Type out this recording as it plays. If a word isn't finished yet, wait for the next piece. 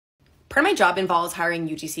Part of my job involves hiring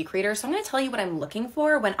UGC creators, so I'm going to tell you what I'm looking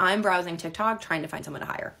for when I'm browsing TikTok trying to find someone to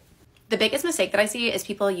hire. The biggest mistake that I see is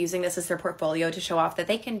people using this as their portfolio to show off that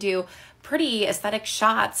they can do pretty aesthetic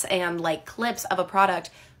shots and like clips of a product,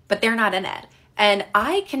 but they're not in it. And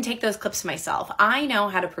I can take those clips myself. I know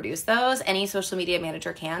how to produce those. Any social media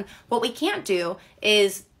manager can. What we can't do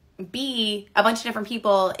is be a bunch of different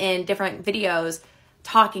people in different videos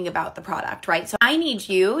talking about the product, right? So I need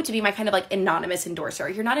you to be my kind of like anonymous endorser.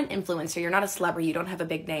 You're not an influencer. You're not a celebrity. You don't have a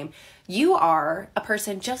big name. You are a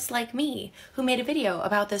person just like me who made a video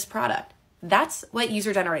about this product. That's what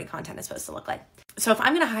user-generated content is supposed to look like. So if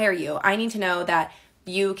I'm going to hire you, I need to know that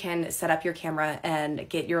you can set up your camera and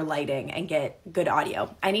get your lighting and get good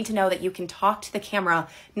audio. I need to know that you can talk to the camera,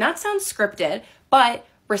 not sound scripted, but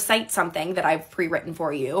recite something that I've pre-written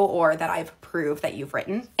for you or that I've proved that you've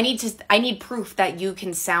written. I need proof that you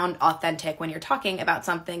can sound authentic when you're talking about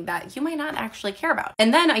something that you might not actually care about.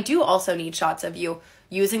 And then I do also need shots of you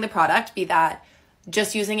using the product, be that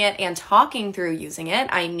just using it and talking through using it.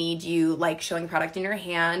 I need you like showing product in your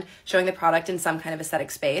hand, showing the product in some kind of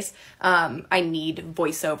aesthetic space. I need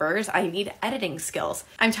voiceovers. I need editing skills.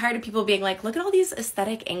 I'm tired of people being like, look at all these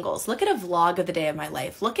aesthetic angles. Look at a vlog of the day of my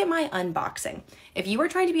life. Look at my unboxing. If you are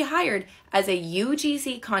trying to be hired as a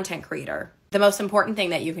UGC content creator, the most important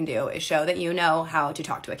thing that you can do is show that you know how to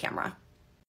talk to a camera.